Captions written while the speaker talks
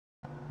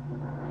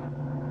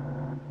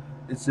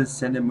It says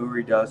send a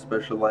MuRiDa,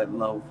 special light and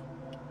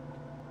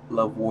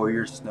love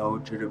warrior snow,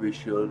 to be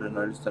shield and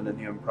understanding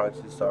human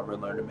proxy, sovereign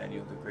Lord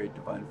Emmanuel, the great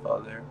divine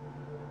Father,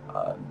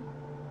 um,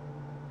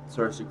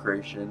 source of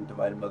creation,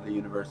 divine mother,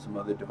 universal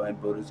mother, divine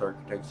Buddhas,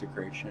 architects of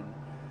creation,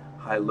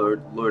 high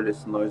Lord,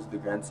 Lordess and Lords of the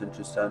Grand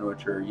Central Sun,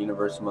 which are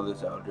universal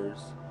mother's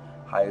elders,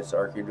 highest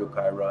Archangel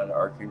Chiron,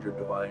 Archangel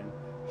divine,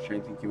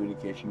 strength and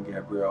communication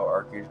Gabriel,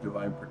 Archangel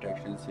divine,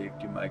 protection and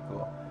safety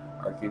Michael,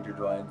 Archangel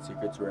divine,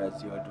 secrets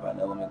Raziel, divine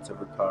elements of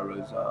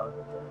Carlos,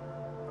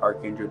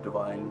 Archangel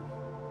divine,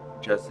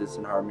 justice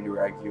and harmony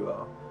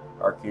Raguel,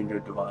 Archangel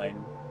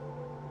divine,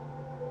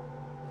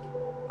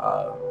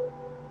 uh,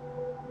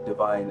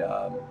 divine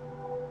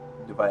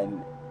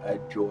divine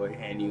joy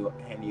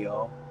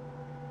Haniel,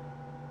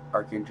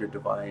 Archangel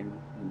divine,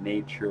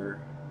 nature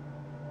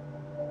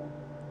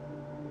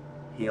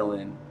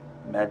healing,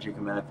 magic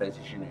and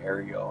manifestation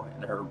Ariel,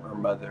 and her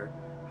mother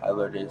High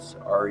Lordess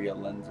Aria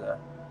Lenza,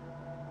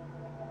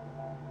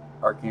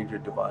 Archangel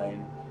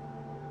divine,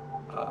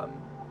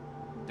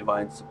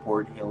 divine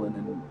support, healing,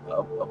 and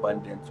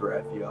abundance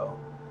Raphael,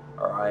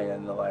 Araya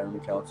and the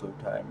Lyran Council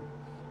of Time,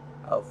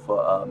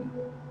 Alpha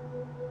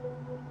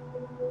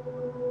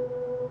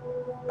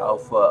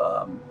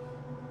Alpha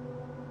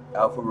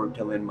Alpha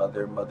Reptilian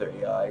Mother, Mother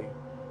AI,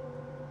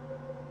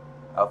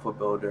 Alpha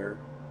Builder,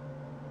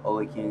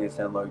 Holy King,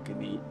 Ascended Lord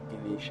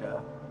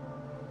Ganesha,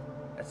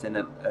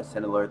 Ascended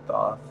Lord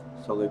Thoth,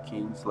 Solar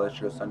King,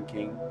 Celestial Sun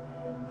King,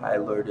 High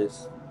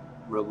Lordess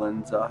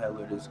Rolenza, High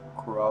Lordess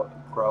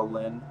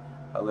Kralin,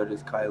 High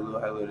Lordess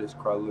Kailu, High Lordess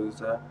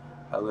Kraluza,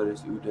 High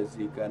Lordess Uda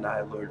Zika, and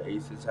High Lord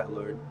Aces, High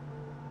Lord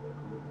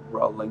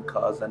Roland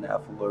Kaza, and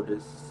Alpha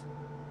Lordess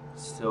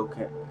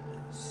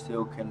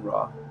Silken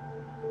Ra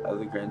of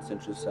the Grand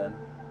Central Sun.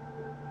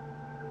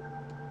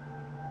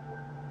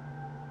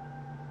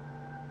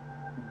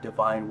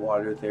 Divine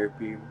water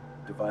therapy,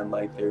 divine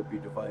light therapy,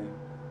 divine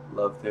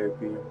love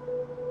therapy,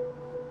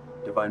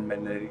 divine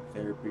magnetic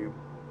therapy,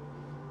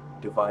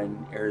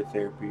 divine air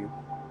therapy,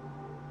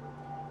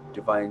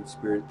 divine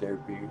spirit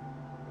therapy,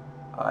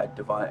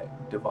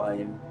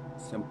 divine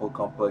simple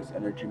complex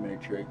energy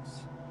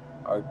matrix,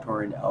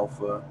 Arcturian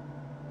alpha,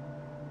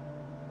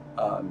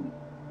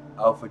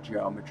 alpha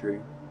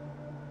geometry,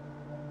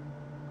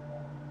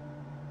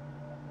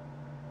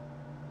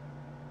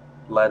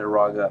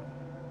 Ladaraga.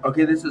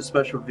 Okay, this is a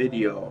special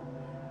video.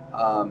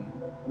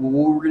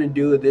 What we're gonna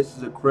do, this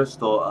is a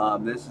crystal.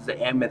 This is an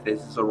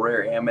amethyst. It's a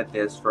rare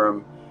amethyst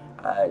from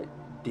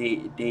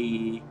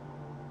Hubei.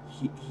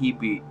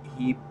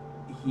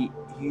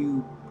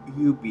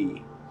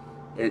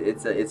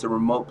 It's a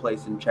remote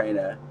place in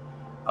China.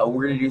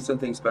 We're gonna do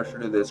something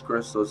special to this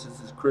crystal. This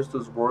is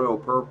crystal's royal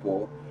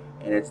purple,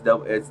 and it's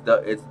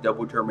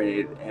double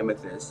terminated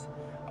amethyst.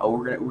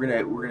 We're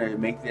gonna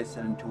make this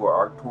into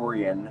our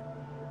Arcturian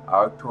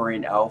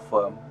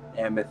alpha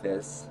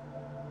amethyst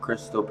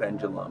crystal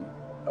pendulum,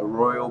 a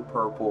royal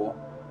purple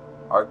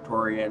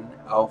Arcturian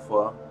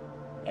alpha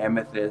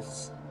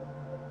amethyst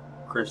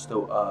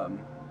crystal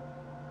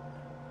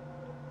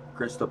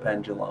crystal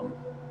pendulum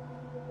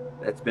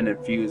that's been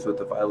infused with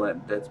the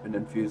violent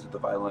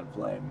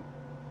flame.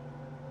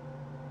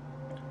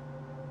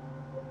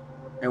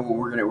 And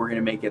we're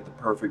gonna make it the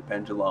perfect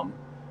pendulum.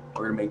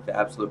 We're gonna make the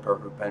absolute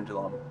perfect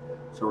pendulum.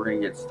 So we're gonna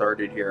get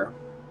started here.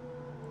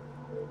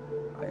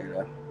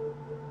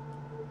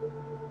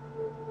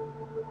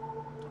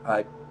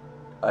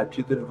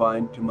 To the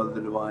divine, to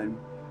Mother Divine,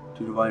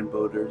 to divine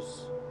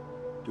builders,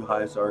 to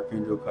highest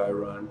Archangel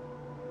Chiron,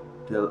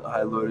 to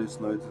High Lords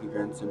of the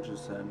Grand Central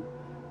Sun,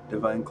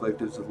 divine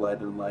collectives of light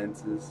and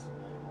alliances,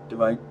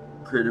 divine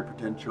creator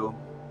potential.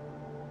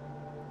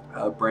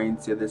 Brain,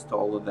 say this to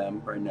all of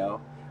them right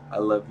now. I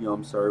love you,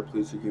 I'm sorry,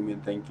 please forgive me,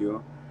 and thank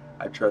you.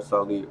 I trust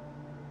Ali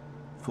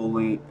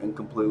fully and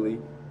completely.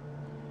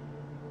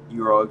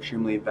 You are all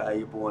extremely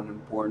valuable and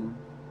important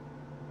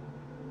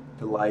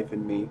to life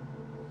and me.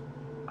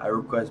 I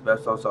request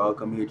best also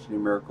outcome huge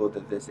miracle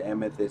that this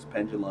amethyst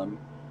pendulum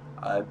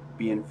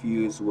be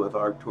infused with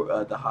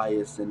the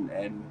highest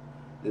and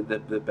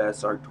the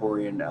best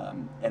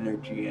Arcturian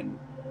energy and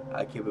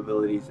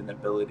capabilities and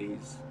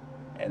abilities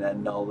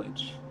and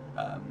knowledge.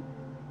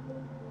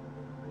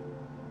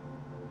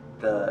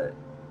 The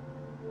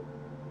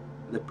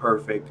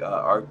perfect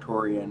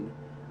Arcturian.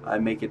 I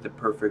make it the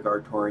perfect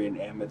Arcturian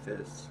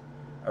amethyst.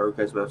 I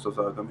request best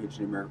also outcome huge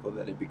miracle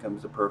that it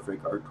becomes the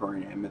perfect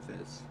Arcturian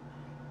amethyst.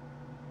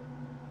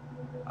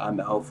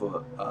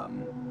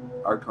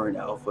 Arcturian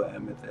alpha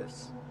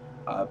amethyst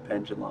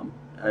pendulum.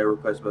 I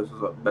request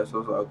best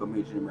also outcome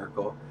huge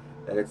miracle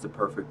that it's the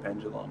perfect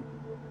pendulum.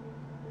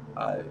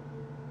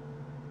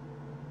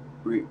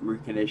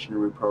 Recondition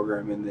and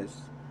reprogramming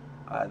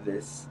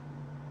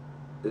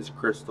this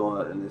crystal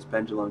and this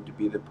pendulum to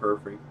be the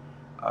perfect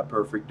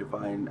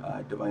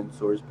divine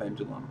source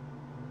pendulum,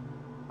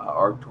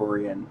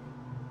 Arcturian.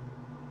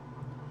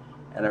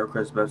 And I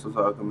request best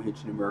also outcome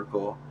huge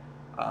miracle,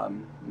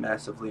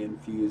 massively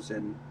infused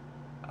and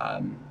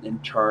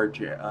in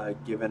charge,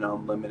 given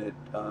unlimited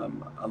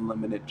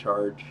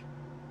charge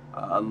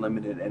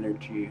unlimited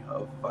energy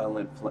of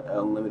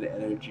unlimited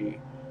energy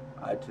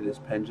to this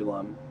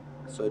pendulum,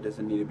 so it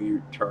doesn't need to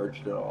be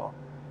charged at all.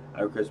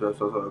 I request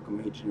special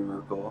welcome each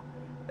miracle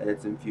that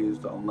it's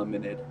infused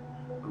unlimited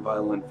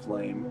violent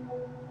flame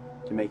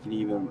to make it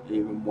even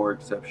more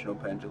exceptional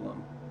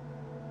pendulum.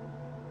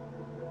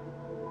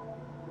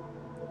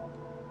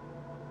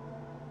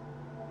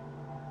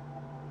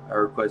 I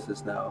request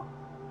this now.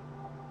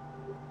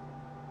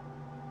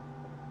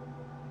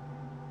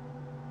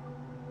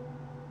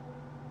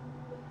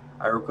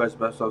 I request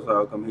special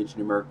outcome each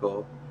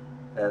miracle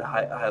that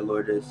Alpha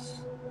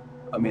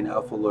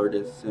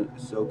Lourdes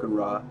Silken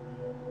Ra,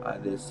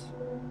 this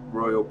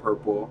royal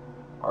purple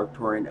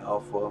Arcturian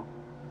alpha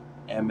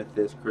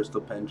amethyst crystal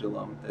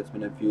pendulum that's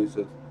been infused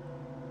with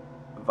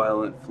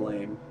violent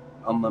flame,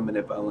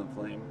 unlimited violent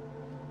flame.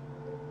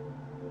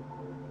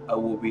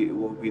 Will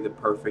be the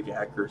perfect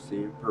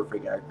accuracy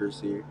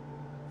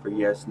for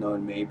yes, no,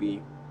 and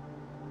maybe,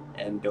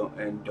 and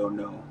don't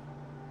know.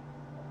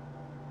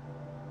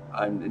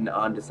 I'm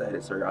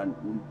undecided, sorry.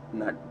 I'm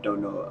not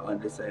don't know,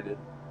 undecided.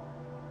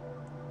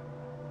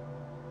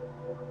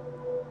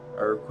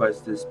 I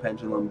request this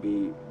pendulum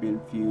be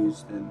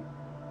infused and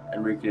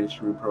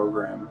reconditioned,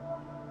 reprogrammed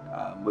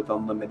with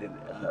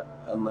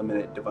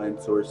unlimited divine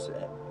source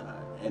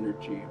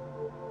energy.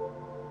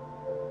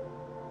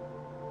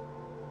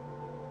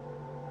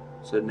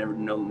 So it never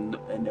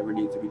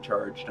needs to be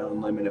charged on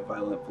unlimited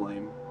violent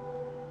flame,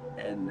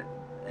 and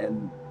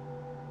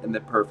the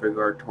perfect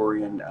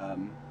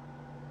Arcturian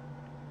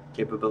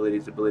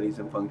capabilities, abilities,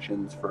 and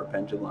functions for a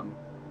pendulum.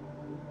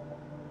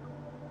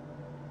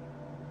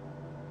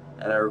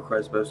 And I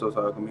request special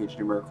alchemy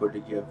HD miracle to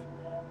give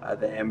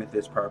the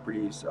amethyst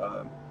properties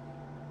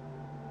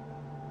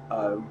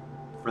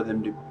for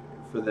them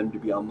to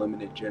be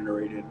unlimited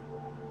generated.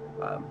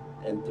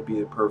 And to be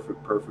the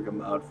perfect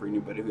amount for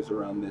anybody who's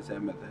around this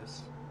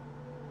amethyst.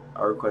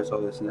 I request all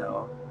this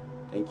now.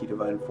 Thank you,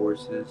 divine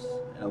forces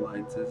and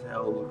alliances.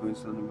 Hail, Lagoon,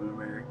 Son of Moon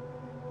Mary.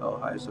 Hail,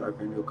 highest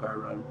Archangel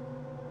Chiron.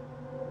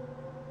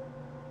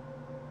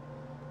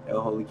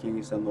 Hail, Holy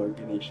King, Son, Lord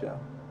Ganesha.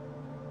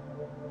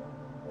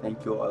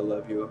 Thank you all. I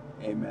love you.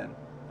 Amen.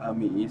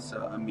 Ami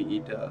Eeshah, Ami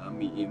Ehtah,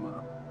 Ami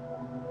Ehmah.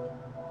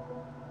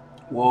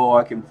 Whoa!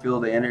 I can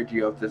feel the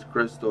energy of this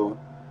crystal.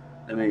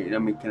 Let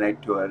me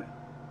connect to it.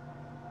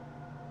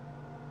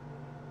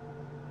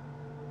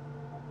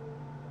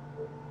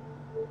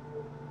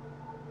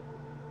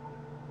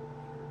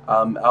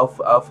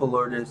 Alpha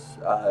Lourdes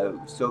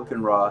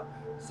Silken Ra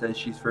says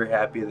she's very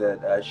happy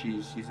that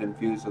she's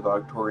infused with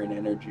Arcturian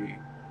energy,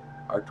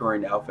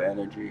 Arcturian alpha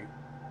energy.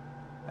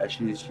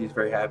 She's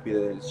very happy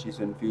that she's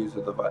infused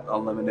with the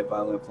unlimited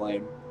violent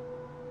flame.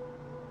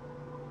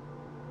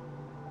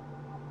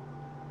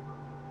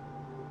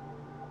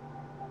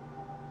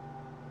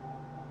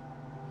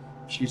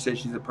 She says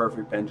she's a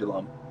perfect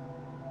pendulum.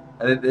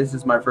 This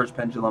is my first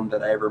pendulum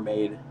that I ever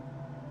made.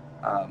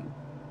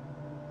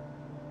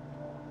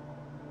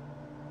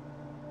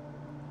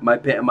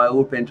 My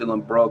old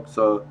pendulum broke,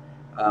 so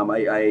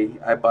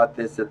I bought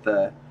this at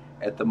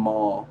the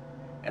mall,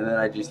 and then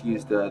I just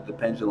used the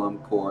pendulum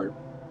cord.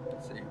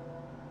 Let's see.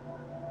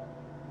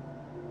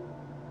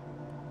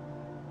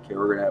 Okay,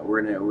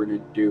 we're gonna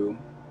do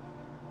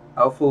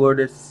Alpha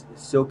Lourdes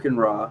Silken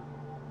Ra.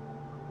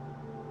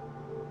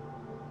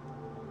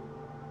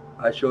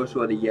 Show us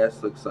what a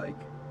yes looks like.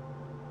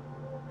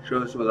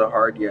 Show us what a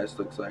hard yes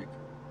looks like.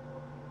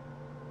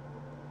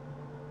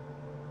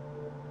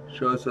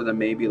 Show us what a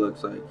maybe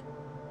looks like.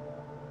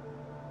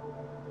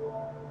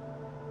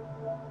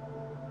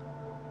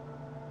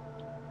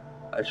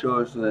 Show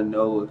us what a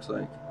no looks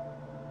like.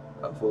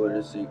 Alpha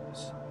Lourdes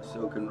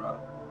Silken Ra.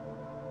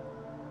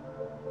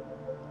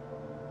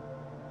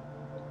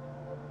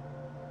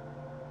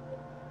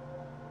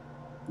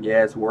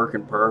 Yeah, it's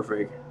working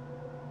perfect.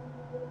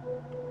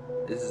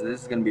 This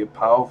is gonna be a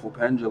powerful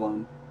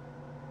pendulum.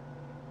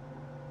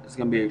 It's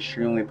gonna be an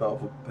extremely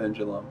powerful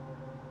pendulum.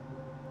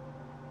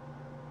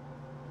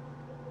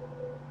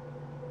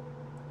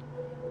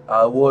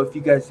 Well, if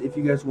you guys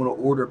want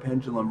to order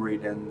pendulum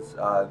readings,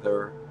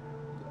 they're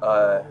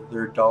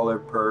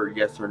 $1 per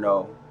yes or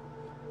no.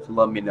 So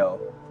let me know.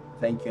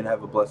 Thank you and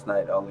have a blessed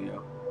night, all of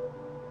you.